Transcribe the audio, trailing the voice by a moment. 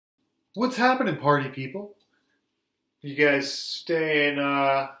What's happening, party people? You guys staying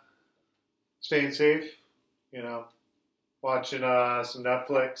safe? You know, watching some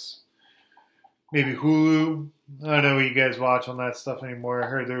Netflix, maybe Hulu. I don't know what you guys watch on that stuff anymore. I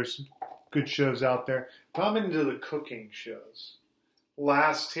heard there's some good shows out there. But I'm into the cooking shows.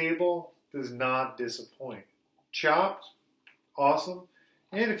 Last Table does not disappoint. Chopped, awesome.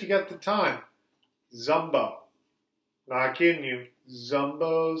 And if you got the time, Zumbo. Not kidding you.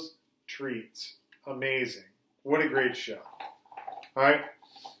 Zumbo's Treats. Amazing. What a great show. All right.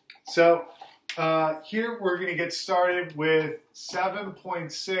 So here we're going to get started with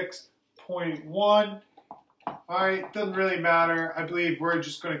 7.6.1. All right. Doesn't really matter. I believe we're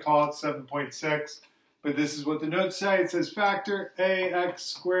just going to call it 7.6. But this is what the notes say. It says factor ax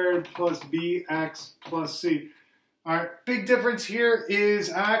squared plus bx plus c. All right. Big difference here is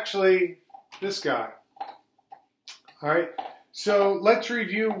actually this guy. All right. So let's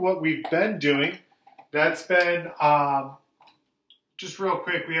review what we've been doing. That's been, just real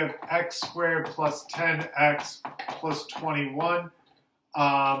quick, we have x squared plus 10x plus 21.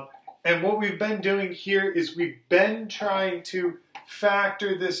 And what we've been doing here is we've been trying to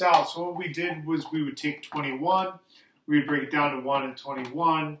factor this out. So what we did was we would take 21, we would break it down to 1 and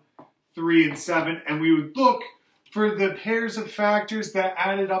 21, 3 and 7, and we would look for the pairs of factors that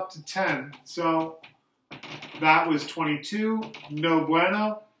added up to 10. So that was 22, no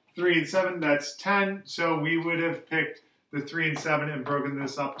bueno. 3 and 7, that's 10. So we would have picked the 3 and 7 and broken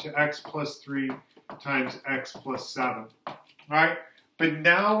this up to x plus 3 times x plus 7. All right? But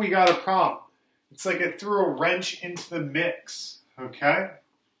now we got a problem. It's like I threw a wrench into the mix. Okay?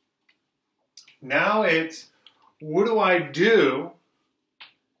 Now it's, what do I do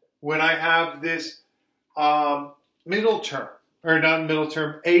when I have this middle term? Or not middle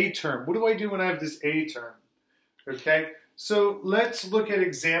term, a term. What do I do when I have this a term? Okay, so let's look at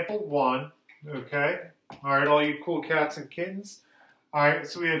example 1. Okay, all right, all you cool cats and kittens. All right,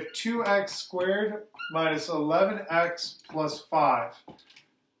 so we have 2x squared minus 11x plus 5. All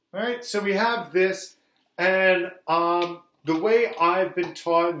right, so we have this, and the way I've been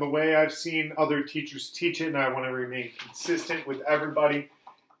taught and the way I've seen other teachers teach it, and I want to remain consistent with everybody,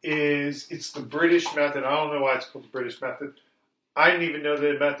 is it's the British method. I don't know why it's called the British method. I didn't even know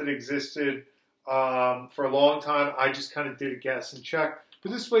the method existed for a long time. I just kind of did a guess and check.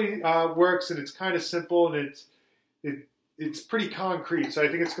 But this way works, and it's kind of simple, and it's pretty concrete. So I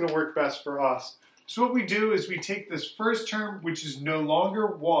think it's going to work best for us. So what we do is we take this first term, which is no longer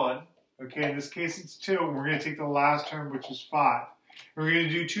 1. Okay, in this case it's 2. And we're going to take the last term, which is 5. And we're going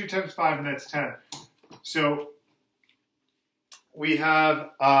to do 2 times 5, and that's 10. So we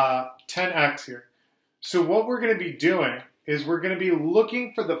have 10x here. So what we're going to be doing is we're going to be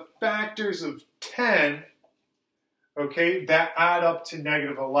looking for the factors of 10, okay, that add up to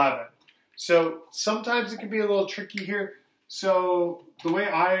negative 11. So sometimes it can be a little tricky here. So the way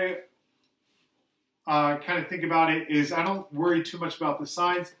I kind of think about it is I don't worry too much about the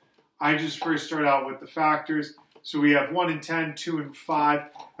signs. I just first start out with the factors. So we have 1 and 10, 2 and 5.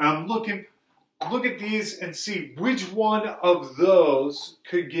 And I'm look at these and see which one of those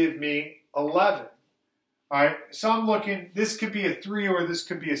could give me 11. All right, so I'm looking, this could be a 3 or this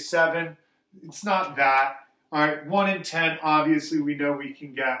could be a 7. It's not that. All right, 1 and 10, obviously we know we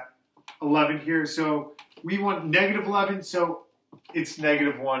can get 11 here. So we want negative 11, so it's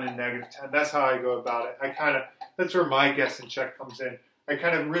negative 1 and negative 10. That's how I go about it. That's where my guess and check comes in. I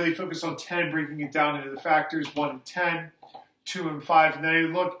kind of really focus on 10, breaking it down into the factors, 1 and 10, 2 and 5. And then I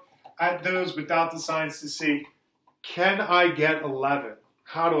look at those without the signs to see, can I get 11?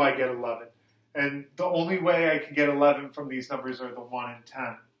 How do I get 11? And the only way I can get 11 from these numbers are the 1 and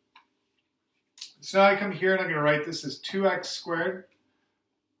 10. So now I come here and I'm going to write this as 2x squared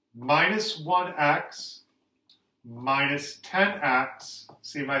minus 1x minus 10x.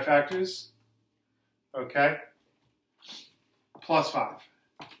 See my factors? Okay. Plus 5.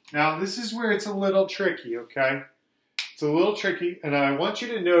 Now this is where it's a little tricky, okay? It's a little tricky, and I want you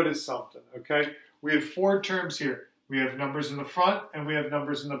to notice something, okay? We have 4 terms here. We have numbers in the front and we have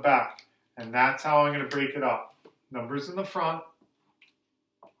numbers in the back. And that's how I'm going to break it up. Numbers in the front,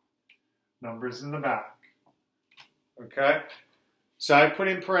 numbers in the back. Okay? So I put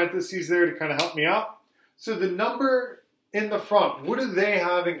in parentheses there to kind of help me out. So the number in the front, what do they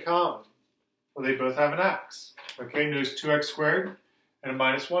have in common? Well, they both have an x. Okay, notice 2x squared and a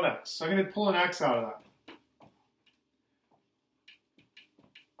minus 1x. So I'm going to pull an x out of that.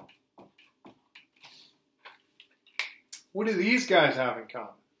 What do these guys have in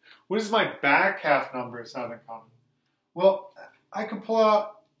common? What does my back half numbers have in common? Well, I can pull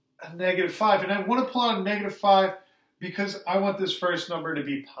out a negative 5, and I want to pull out a negative 5 because I want this first number to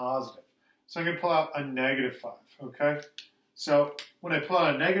be positive. So I'm going to pull out a negative 5, okay? So when I pull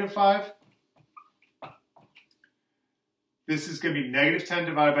out a negative 5, this is going to be negative 10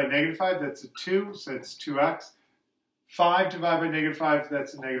 divided by negative 5. That's a 2, so it's 2x. 5 divided by negative 5,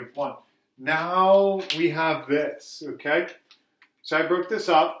 that's a negative 1. Now we have this, okay? So I broke this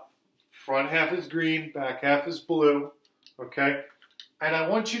up. Front half is green, back half is blue, okay? And I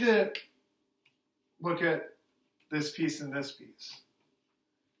want you to look at this piece and this piece.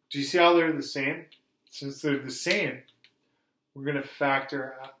 Do you see how they're the same? Since they're the same, we're going to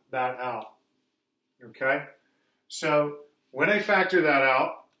factor that out, okay? So when I factor that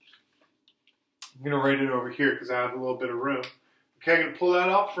out, I'm going to write it over here because I have a little bit of room. Okay, I'm going to pull that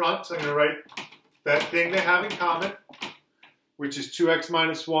out front, so I'm going to write that thing they have in common, which is 2x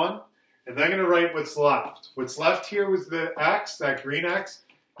minus 1, and then I'm going to write what's left. What's left here was the x, that green x,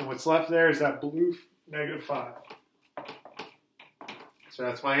 and what's left there is that blue negative 5. So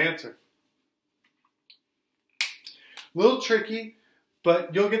that's my answer. A little tricky,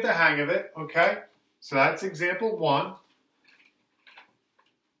 but you'll get the hang of it, okay? So that's example 1.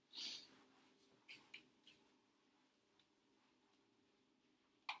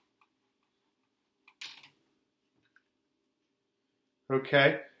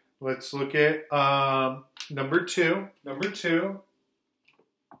 Okay, let's look at number 2. Number 2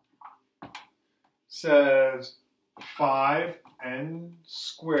 says 5n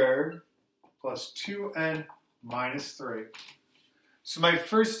squared plus 2n minus 3. So my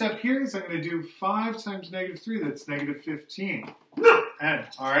first step here is I'm going to do 5 times negative 3. That's negative 15n.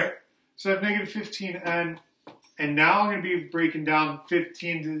 All right? So I have negative 15n. And now I'm going to be breaking down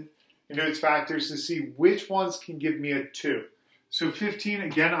 15 into its factors to see which ones can give me a 2. So 15,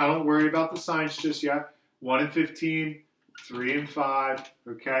 again, I don't worry about the signs just yet. 1 and 15, 3 and 5,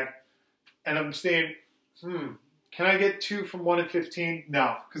 okay? And I'm saying, can I get 2 from 1 and 15?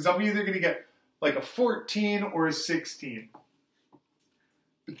 No, because I'm either going to get like a 14 or a 16.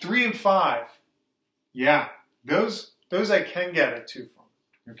 But 3 and 5, yeah, those I can get a 2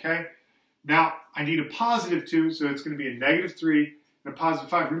 from, okay? Now, I need a positive 2, so it's going to be a negative 3 and a positive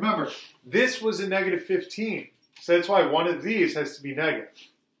 5. Remember, this was a negative 15. So that's why one of these has to be negative.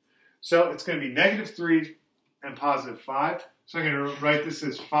 So it's going to be negative 3 and positive 5. So I'm going to write this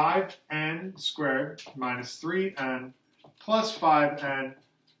as 5n squared minus 3n plus 5n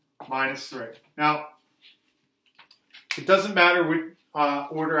minus 3. Now, it doesn't matter which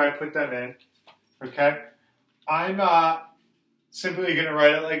order I put them in, okay? I'm simply going to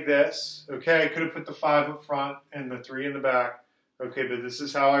write it like this, okay? I could have put the 5 up front and the 3 in the back, okay? But this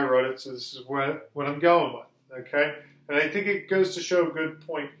is how I wrote it, so this is what I'm going with. Okay, and I think it goes to show a good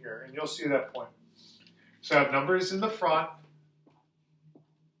point here, and you'll see that point. So I have numbers in the front,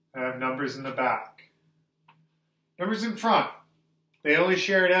 and I have numbers in the back. Numbers in front, they only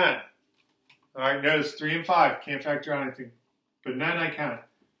share an n. All right, notice 3 and 5, can't factor out anything, but an n I can.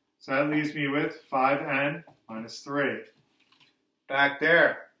 So that leaves me with 5n minus 3. Back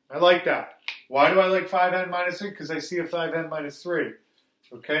there, I like that. Why do I like 5n minus 3? Because I see a 5n minus 3.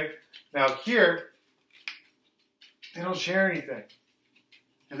 Okay, now here, they don't share anything.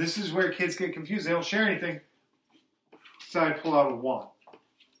 And this is where kids get confused. They don't share anything. So I pull out a 1.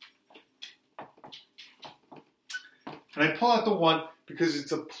 And I pull out the 1 because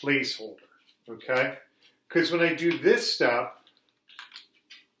it's a placeholder. Okay? Because when I do this step,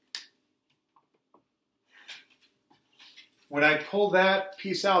 when I pull that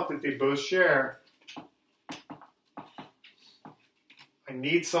piece out that they both share, I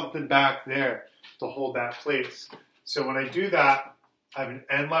need something back there to hold that place. So when I do that, I have an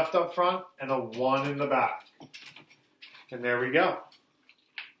n left up front and a 1 in the back. And there we go.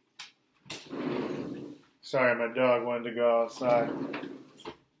 Sorry, my dog wanted to go outside.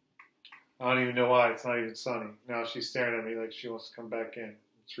 I don't even know why. It's not even sunny. Now she's staring at me like she wants to come back in.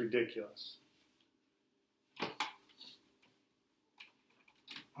 It's ridiculous.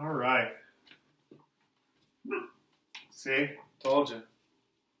 All right. See? Told you.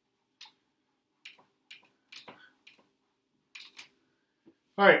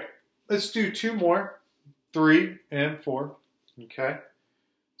 All right, let's do 2 more, 3 and 4, okay?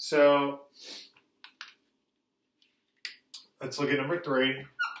 So let's look at number 3.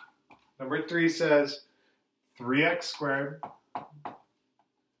 Number 3 says 3x squared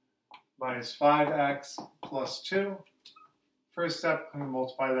minus 5x plus 2. First step, I'm going to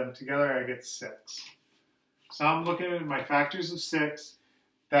multiply them together, I get 6. So I'm looking at my factors of 6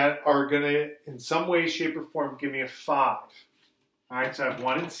 that are going to, in some way, shape, or form, give me a 5. All right, so I have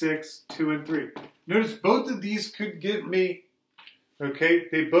 1 and 6, 2 and 3. Notice both of these could give me, okay,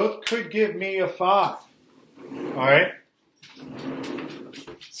 they both could give me a 5. All right.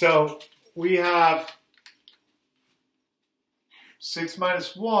 So we have 6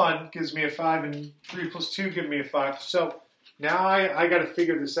 minus 1 gives me a 5, and 3 plus 2 gives me a 5. So now I got to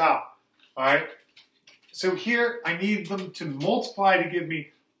figure this out. All right. So here I need them to multiply to give me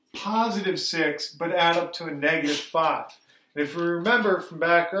positive 6, but add up to a negative 5. And if we remember from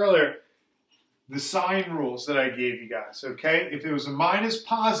back earlier, the sign rules that I gave you guys, okay? If it was a minus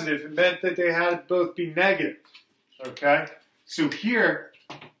positive, it meant that they had to both be negative, okay? So here,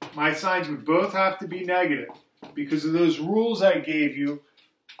 my signs would both have to be negative because of those rules I gave you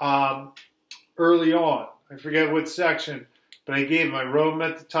early on. I forget what section, but I gave them. I wrote them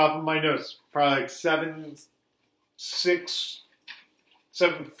at the top of my notes, probably like 7, 6,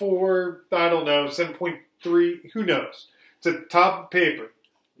 7, 4, I don't know, 7.3, who knows? It's at the top of the paper,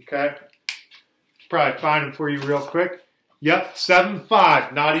 okay? Probably find them for you real quick. Yep,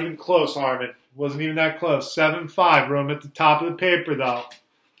 7.5, not even close, Harmon. Wasn't even that close. 7.5, wrote them at the top of the paper, though.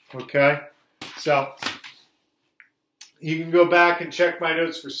 Okay? So, you can go back and check my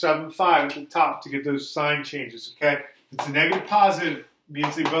notes for 7.5 at the top to get those sign changes, okay? If it's a negative positive, it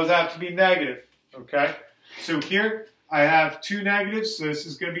means they both have to be negative, okay? So here, I have 2 negatives, so this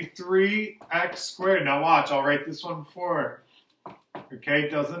is going to be 3x squared. Now watch, I'll write this one forward. Okay, it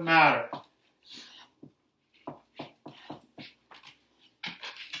doesn't matter.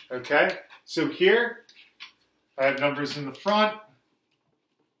 Okay, so here, I have numbers in the front,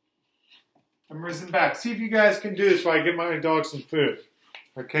 numbers in the back. See if you guys can do this while I get my dog some food.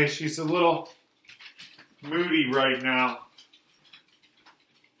 Okay, she's a little moody right now.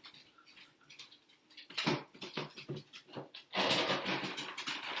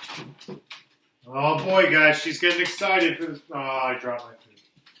 Oh boy, guys, she's getting excited for this. Oh, I dropped my food.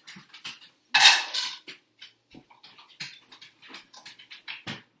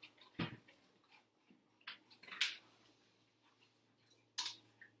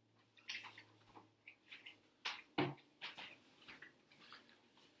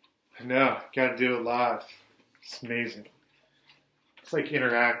 I know, gotta do it live. It's amazing. It's like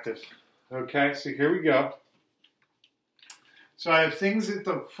interactive. Okay, so here we go. So I have things at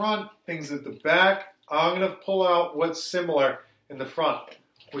the front, things at the back. I'm going to pull out what's similar in the front.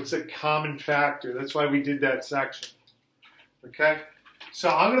 What's a common factor? That's why we did that section. Okay? So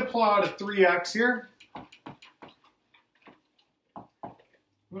I'm going to pull out a 3x here.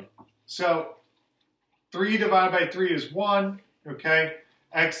 So 3 divided by 3 is 1. Okay?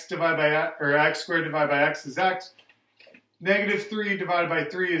 X divided by x squared divided by x is x. Negative 3 divided by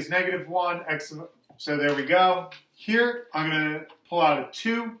 3 is negative 1. X. So there we go. Here, I'm going to pull out a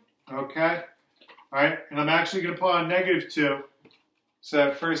 2, okay? All right, and I'm actually going to pull out a negative 2. So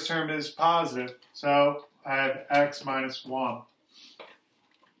that first term is positive. So I have x minus 1.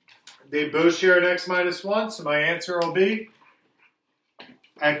 They both share an x minus 1, so my answer will be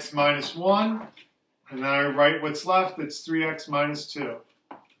x minus 1. And then I write what's left. It's 3x minus 2.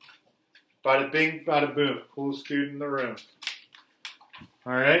 Bada bing, bada boom. Coolest dude in the room.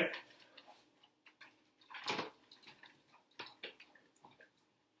 All right?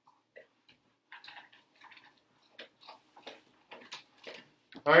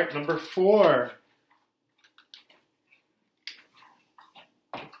 All right, number 4.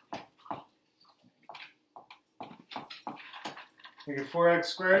 Negative 4x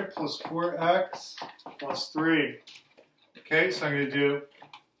squared plus 4x plus 3. Okay, so I'm going to do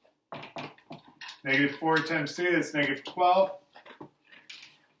negative 4 times 3, that's negative 12.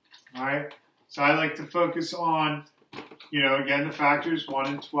 All right, so I like to focus on, again, the factors 1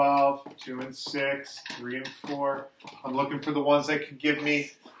 and 12, 2 and 6, 3 and 4. I'm looking for the ones that could give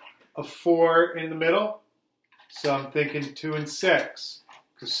me a 4 in the middle. So I'm thinking 2 and 6,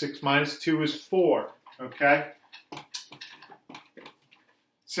 because 6 minus 2 is 4, okay?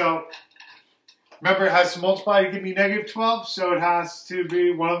 So remember, it has to multiply to give me negative 12, so it has to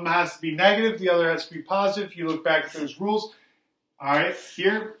be, one of them has to be negative, the other has to be positive. If you look back at those rules, all right,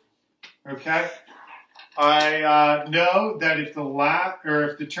 here, okay, I know that if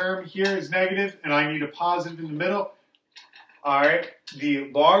the term here is negative and I need a positive in the middle, all right,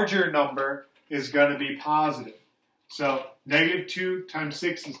 the larger number is going to be positive. So negative 2 times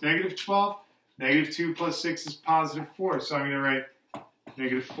 6 is negative 12. Negative 2 plus 6 is positive 4. So I'm going to write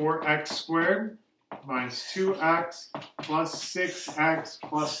negative 4x squared minus 2x plus 6x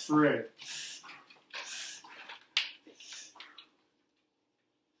plus 3.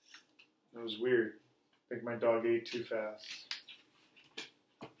 That was weird. I think my dog ate too fast.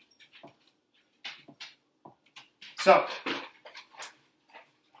 So,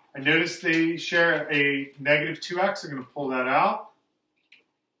 I noticed they share a negative 2x. I'm going to pull that out.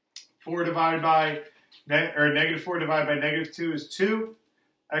 4 divided by Negative 4 divided by negative 2 is 2.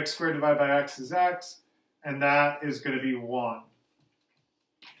 X squared divided by x is x. And that is going to be 1.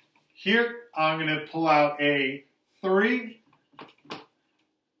 Here, I'm going to pull out a 3.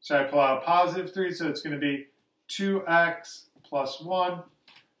 So I pull out a positive 3, so it's going to be 2x plus 1.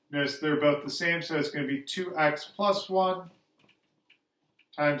 Notice they're both the same, so it's going to be 2x plus 1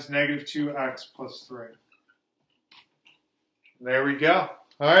 times negative 2x plus 3. There we go.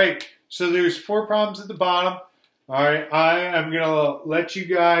 All right, so there's 4 problems at the bottom. All right, I am going to let you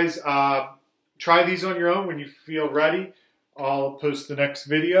guys try these on your own when you feel ready. I'll post the next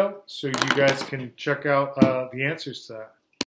video so you guys can check out the answers to that.